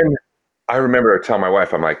 And then I remember telling my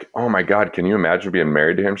wife, I'm like, oh my God, can you imagine being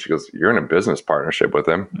married to him? She goes, you're in a business partnership with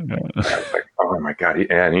him. I was like, oh my God, he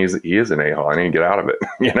is an a-hole. I need to get out of it.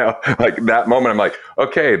 You know, like that moment, I'm like,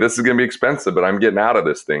 okay, this is going to be expensive, but I'm getting out of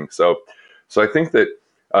this thing. So I think that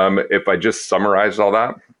if I just summarize all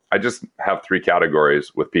that, I just have three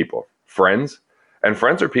categories with people. Friends. And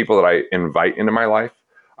friends are people that I invite into my life.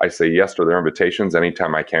 I say yes to their invitations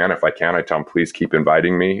anytime I can. If I can, I tell them, please keep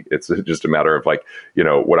inviting me. It's just a matter of like, you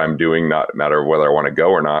know, what I'm doing, not a matter of whether I want to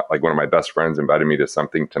go or not. Like one of my best friends invited me to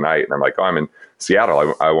something tonight, and I'm like, I'm in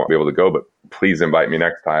Seattle. I won't be able to go, but please invite me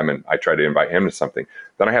next time. And I try to invite him to something.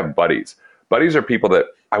 Then I have buddies. Buddies are people that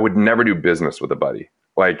I would never do business with a buddy.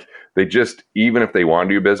 Like they just, even if they want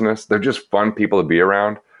to do business, they're just fun people to be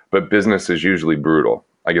around. But business is usually brutal.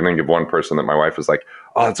 I can think of one person that my wife was like,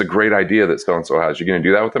 oh, it's a great idea that so-and-so has. You going to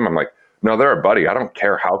do that with them? I'm like, no, they're a buddy. I don't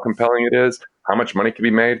care how compelling it is, how much money can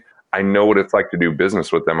be made. I know what it's like to do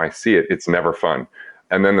business with them. I see it. It's never fun.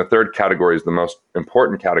 And then the third category is the most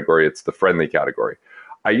important category. It's the friendly category.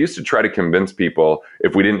 I used to try to convince people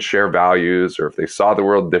if we didn't share values or if they saw the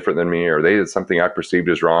world different than me or they did something I perceived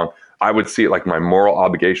as wrong, I would see it like my moral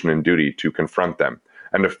obligation and duty to confront them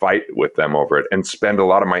and to fight with them over it and spend a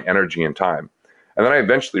lot of my energy and time. And then I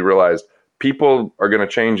eventually realized people are going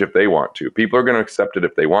to change if they want to. People are going to accept it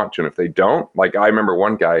if they want to. And if they don't, like I remember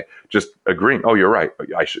one guy just agreeing, oh, you're right.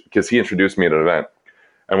 I should, because he introduced me at an event.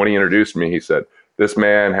 And when he introduced me, he said, this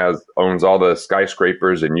man owns all the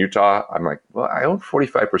skyscrapers in Utah. I'm like, well, I own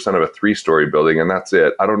 45% of a 3-story building, and that's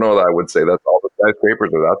it. I don't know that I would say that's all the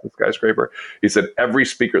skyscrapers or that's the skyscraper. He said every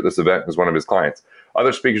speaker at this event was one of his clients.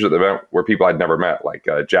 Other speakers at the event were people I'd never met, like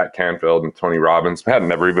Jack Canfield and Tony Robbins. I had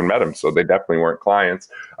never even met him, so they definitely weren't clients.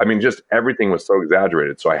 I mean, just everything was so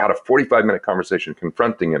exaggerated. So I had a 45-minute conversation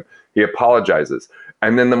confronting him. He apologizes.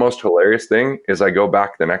 And then the most hilarious thing is I go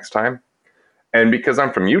back the next time, and because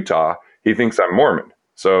I'm from Utah, he thinks I'm Mormon.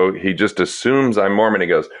 So he just assumes I'm Mormon. He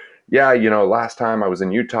goes, yeah, last time I was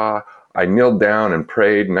in Utah, I kneeled down and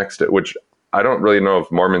prayed next to, which I don't really know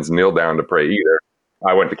if Mormons kneel down to pray either.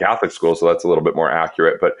 I went to Catholic school, so that's a little bit more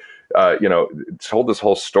accurate. But, told this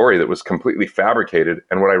whole story that was completely fabricated.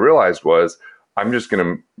 And what I realized was I'm just going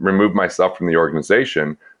to remove myself from the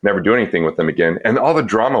organization, never do anything with them again. And all the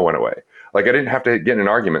drama went away. Like I didn't have to get in an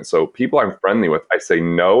argument. So people I'm friendly with, I say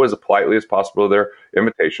no as politely as possible to their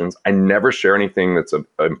invitations. I never share anything that's of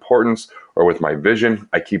importance or with my vision.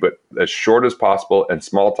 I keep it as short as possible and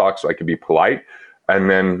small talk so I can be polite. And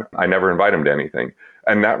then I never invite them to anything.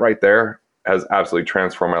 And that right there has absolutely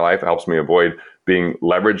transformed my life. It helps me avoid being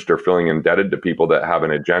leveraged or feeling indebted to people that have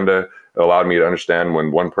an agenda. It allowed me to understand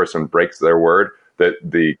when one person breaks their word that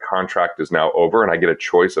the contract is now over and I get a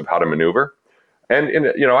choice of how to maneuver. And,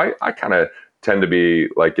 I kind of tend to be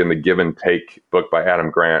like in the Give and Take book by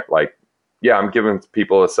Adam Grant, like, yeah, I'm giving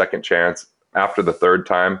people a second chance. After the third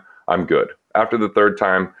time, I'm good. After the third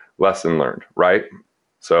time, lesson learned, right?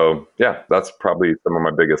 So, yeah, that's probably some of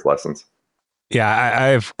my biggest lessons. Yeah,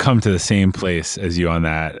 I've come to the same place as you on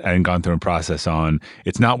that and gone through a process on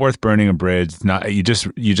it's not worth burning a bridge. It's not you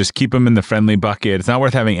just keep them in the friendly bucket. It's not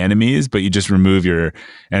worth having enemies, but you just remove your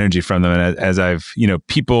energy from them. And as I've,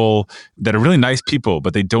 people that are really nice people,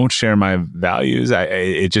 but they don't share my values,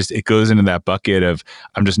 it goes into that bucket of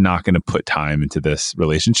I'm just not going to put time into this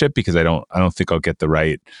relationship because I don't think I'll get the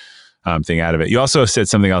right thing out of it. You also said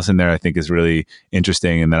something else in there I think is really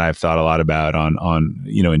interesting and that I've thought a lot about on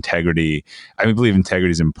integrity. I believe integrity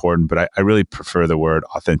is important, but I really prefer the word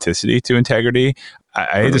authenticity to integrity.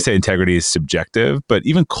 I hate to say integrity is subjective, but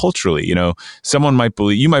even culturally, someone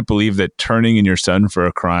you might believe that turning in your son for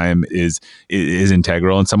a crime is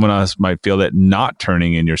integral, and someone else might feel that not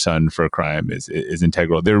turning in your son for a crime is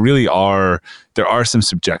integral. There are some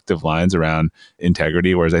subjective lines around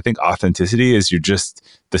integrity, whereas I think authenticity is you're just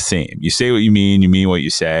the same. You say what you mean what you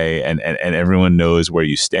say, and everyone knows where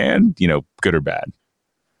you stand, good or bad.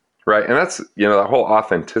 Right. And that's, that whole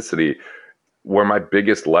authenticity, where my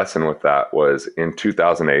biggest lesson with that was in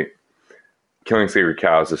 2008, Killing Sacred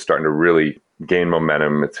Cows is starting to really gain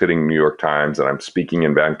momentum. It's hitting New York Times and I'm speaking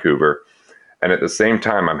in Vancouver. And at the same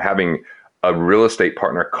time, I'm having a real estate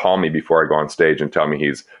partner call me before I go on stage and tell me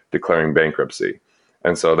he's declaring bankruptcy.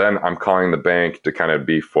 And so then I'm calling the bank to kind of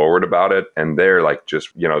be forward about it. And they're like,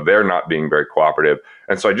 they're not being very cooperative.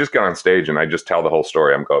 And so I just get on stage and I just tell the whole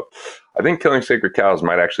story. I think Killing Sacred Cows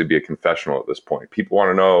might actually be a confessional at this point. People want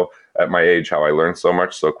to know at my age how I learned so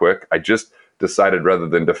much so quick. I just decided rather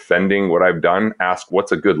than defending what I've done, ask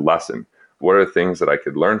what's a good lesson? What are the things that I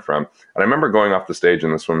could learn from? And I remember going off the stage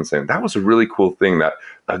and this woman saying, that was a really cool thing, that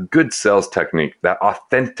a good sales technique, that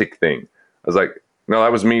authentic thing. I was like, no,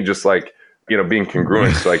 that was me just like, being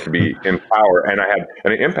congruent so I could be in power. And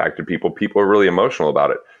it impacted people. People are really emotional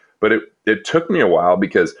about it. But it took me a while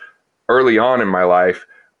because early on in my life,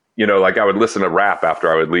 like I would listen to rap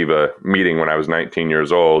after I would leave a meeting when I was 19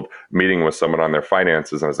 years old, meeting with someone on their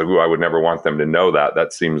finances. And I was like, ooh, I would never want them to know that.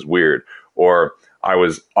 That seems weird. Or I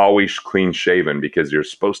was always clean shaven because you're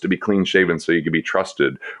supposed to be clean shaven so you can be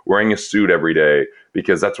trusted, wearing a suit every day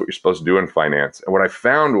because that's what you're supposed to do in finance. And what I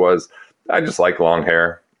found was I just like long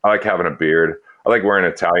hair. I like having a beard. I like wearing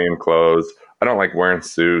Italian clothes. I don't like wearing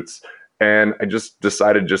suits. And I just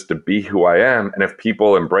decided just to be who I am. And if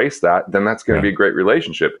people embrace that, then that's going to be a great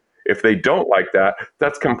relationship. If they don't like that,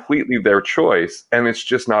 that's completely their choice. And it's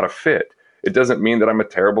just not a fit. It doesn't mean that I'm a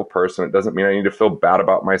terrible person. It doesn't mean I need to feel bad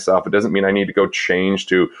about myself. It doesn't mean I need to go change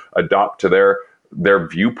to adopt to their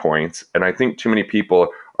viewpoints. And I think too many people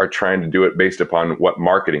are trying to do it based upon what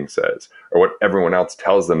marketing says or what everyone else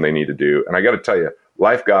tells them they need to do. And I got to tell you,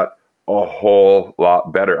 life got a whole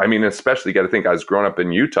lot better. I mean, especially you got to think I was growing up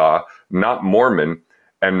in Utah, not Mormon.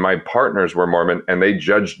 and my partners were Mormon, and they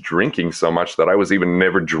judged drinking so much that I was even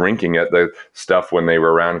never drinking at the stuff when they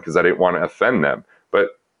were around because I didn't want to offend them. But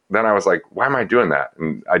then I was like, why am I doing that?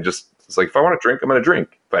 And it's like, if I want to drink, I'm going to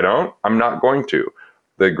drink. If I don't, I'm not going to.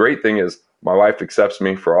 The great thing is my wife accepts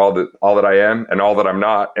me for all that I am and all that I'm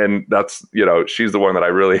not. And that's, she's the one that I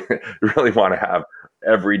really, really want to have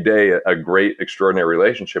every day a great, extraordinary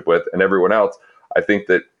relationship with. And everyone else, I think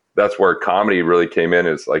that's where comedy really came in,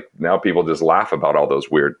 is like now people just laugh about all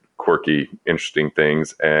those weird, quirky, interesting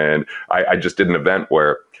things. And I just did an event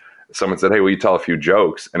where someone said, hey, will you tell a few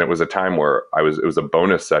jokes? And it was a time where it was a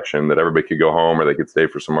bonus session that everybody could go home or they could stay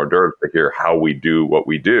for some hors d'oeuvres to hear how we do what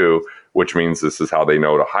we do, which means this is how they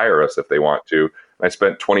know to hire us if they want to. And I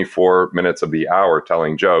spent 24 minutes of the hour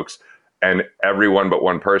telling jokes, and everyone but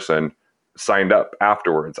one person signed up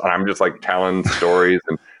afterwards. And I'm just like telling stories,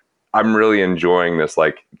 and I'm really enjoying this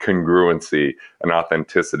like congruency and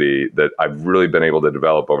authenticity that I've really been able to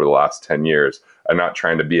develop over the last 10 years. I'm not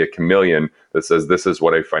trying to be a chameleon that says this is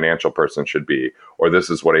what a financial person should be, or this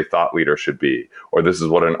is what a thought leader should be, or this is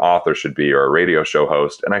what an author should be, or a radio show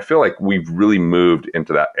host. And I feel like we've really moved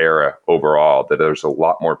into that era overall, that there's a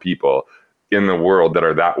lot more people in the world that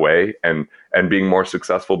are that way and being more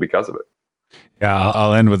successful because of it. Yeah,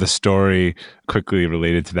 I'll end with a story quickly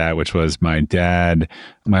related to that, which was my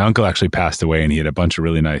uncle actually passed away, and he had a bunch of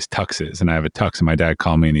really nice tuxes, and I have a tux, and my dad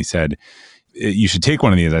called me and he said, you should take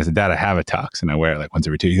one of these. I said, Dad, I have a tux and I wear it like once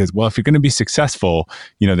every 2 years. He goes, well, if you're going to be successful,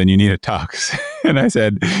 then you need a tux. And I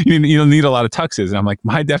said, you'll need a lot of tuxes. And I'm like,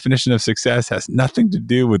 my definition of success has nothing to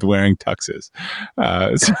do with wearing tuxes.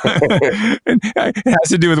 And it has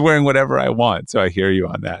to do with wearing whatever I want. So I hear you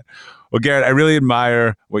on that. Well, Garrett, I really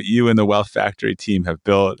admire what you and the Wealth Factory team have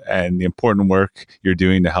built and the important work you're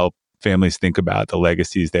doing to help families think about the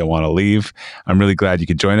legacies they want to leave. I'm really glad you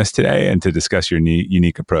could join us today and to discuss your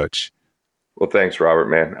unique approach. Well, thanks, Robert,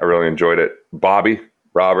 man. I really enjoyed it. Bobby,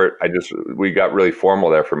 Robert, we got really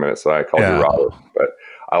formal there for a minute, so I called you Robert. But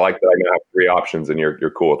I like that I'm going to have 3 options, and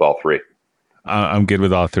you're cool with all 3. I'm good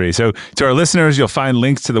with all 3. So to our listeners, you'll find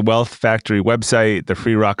links to the Wealth Factory website, the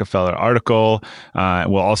Free Rockefeller article.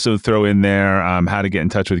 We'll also throw in there how to get in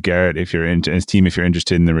touch with Garrett and his team if you're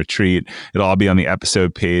interested in the retreat. It'll all be on the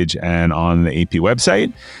episode page and on the AP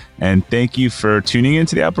website. And thank you for tuning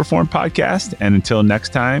into the Outperform podcast. And until next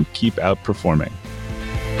time, keep outperforming.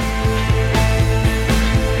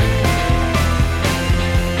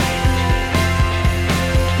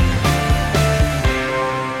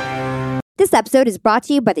 This episode is brought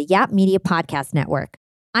to you by the Yap Media Podcast Network.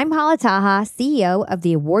 I'm Hala Taha, CEO of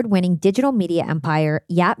the award-winning digital media empire,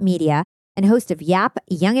 Yap Media, and host of Yap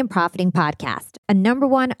Young and Profiting Podcast, a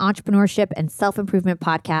 #1 entrepreneurship and self-improvement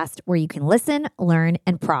podcast where you can listen, learn,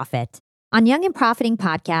 and profit. On Young and Profiting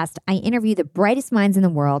Podcast, I interview the brightest minds in the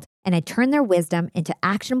world, and I turn their wisdom into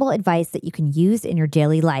actionable advice that you can use in your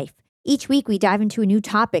daily life. Each week, we dive into a new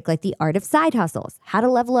topic like the art of side hustles, how to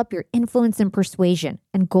level up your influence and persuasion,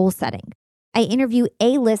 and goal setting. I interview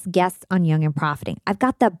A-list guests on Young and Profiting. I've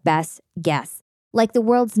got the best guests, like the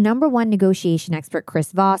world's #1 negotiation expert,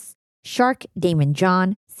 Chris Voss, Shark Damon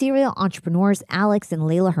John, serial entrepreneurs Alex and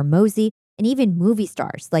Layla Hermosi, and even movie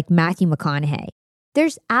stars like Matthew McConaughey.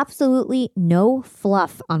 There's absolutely no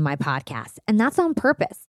fluff on my podcast, and that's on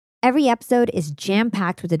purpose. Every episode is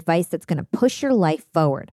jam-packed with advice that's going to push your life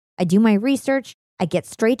forward. I do my research, I get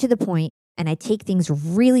straight to the point, and I take things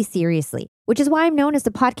really seriously, which is why I'm known as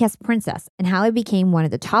the podcast princess and how I became one of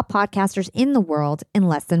the top podcasters in the world in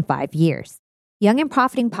less than 5 years. Young and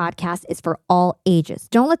Profiting Podcast is for all ages.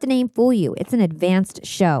 Don't let the name fool you. It's an advanced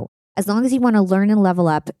show. As long as you want to learn and level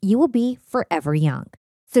up, you will be forever young.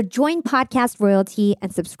 So join podcast royalty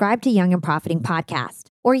and subscribe to Young and Profiting Podcast,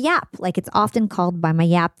 or YAP, like it's often called by my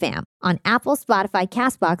YAP fam, on Apple, Spotify,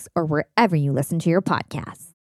 CastBox, or wherever you listen to your podcasts.